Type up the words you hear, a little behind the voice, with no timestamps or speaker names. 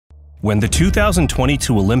When the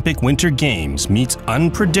 2022 Olympic Winter Games meets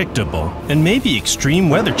unpredictable and maybe extreme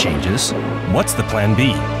weather changes, what's the plan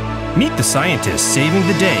B? Meet the scientists saving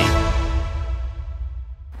the day.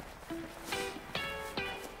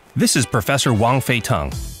 This is Professor Wang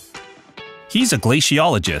Feiteng. He's a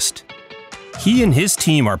glaciologist. He and his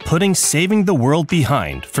team are putting saving the world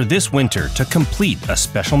behind for this winter to complete a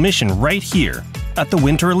special mission right here at the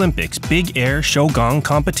Winter Olympics Big Air Shougang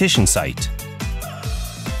competition site.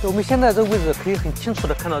 我们现在这个位置可以很清楚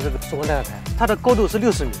地看到这个曙光大海台，它的高度是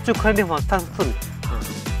60米，最宽的地方34米。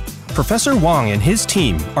Professor Wang and his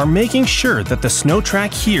team are making sure that the snow track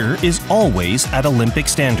here is always at Olympic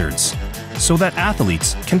standards, so that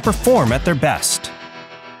athletes can perform at their best.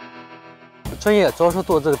 专业主要是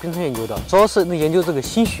做这个冰川研究的，主要是研究这个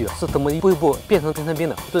新雪是怎么一步一步变成冰川冰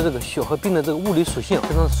的，对这个雪和冰的这个物理属性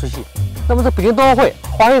非常熟悉。那么在北京冬奥会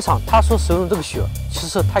滑雪场，它所使用的这个雪，其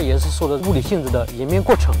实它也是受了物理性质的演变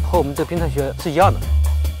过程，和我们这个冰川雪是一样的。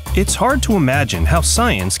It's hard to imagine how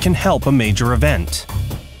science can help a major event.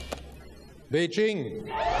 Beijing.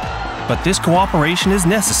 But this cooperation is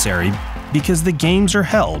necessary because the games are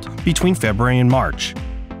held between February and March,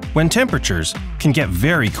 when temperatures can get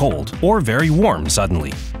very cold or very warm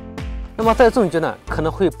suddenly. 那么在这种阶段，可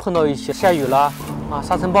能会碰到一些下雨啦、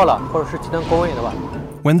沙尘暴啦，或者是极端高温，对吧？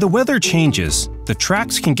 When the weather changes, the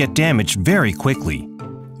tracks can get damaged very quickly.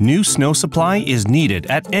 New snow supply is needed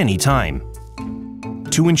at any time.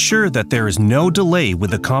 To ensure that there is no delay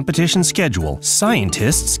with the competition schedule,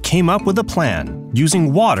 scientists came up with a plan.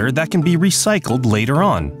 Using water that can be recycled later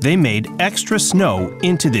on, they made extra snow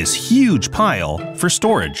into this huge pile for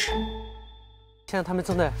storage. 现在他们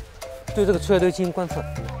正在对这个储雪堆进行观测，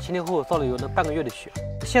前前后后造了有那半个月的雪。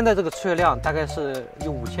现在这个储雪量大概是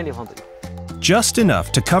有5000立方左右。 Just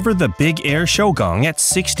enough to cover the Big Air Shougang at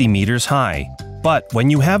 60 meters high. But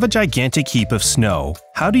when you have a gigantic heap of snow,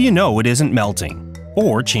 how do you know it isn't melting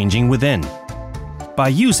or changing within? By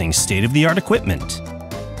using state-of-the-art equipment.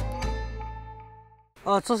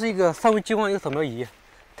 这是一个三维激光一个扫描仪，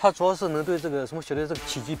它主要是能对这个什么雪堆这个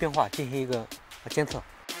体积变化进行一个监测。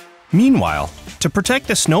 Meanwhile, to protect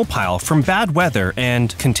the snow pile from bad weather and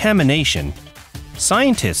contamination,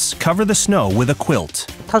 scientists cover the snow with a quilt.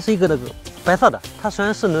 它是一个白色的，它虽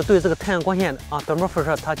然是能对这个太阳光线表面辐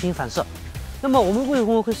射它进行反射。那么我们为什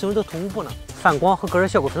么会使用这个土幕布呢？反光和隔热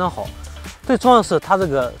效果非常好，最重要的是它这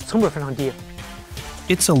个成本非常低。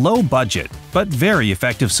 It's a low-budget but very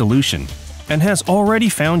effective solution, and has already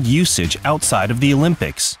found usage outside of the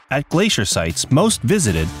Olympics at glacier sites most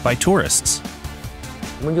visited by tourists.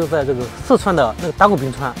 我们就在这个四川的那个达古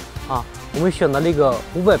冰川我们选择了一个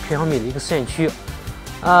500平方米的一个试验区。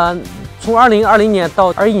从2020年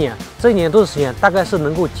到21年这1年多的时间，大概是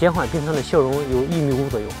能够减缓冰川的消融有1.5米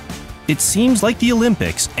左右。 It seems like the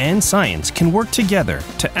Olympics and science can work together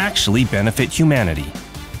to actually benefit humanity.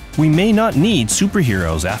 We may not need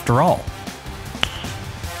superheroes after all.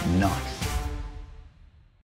 Not.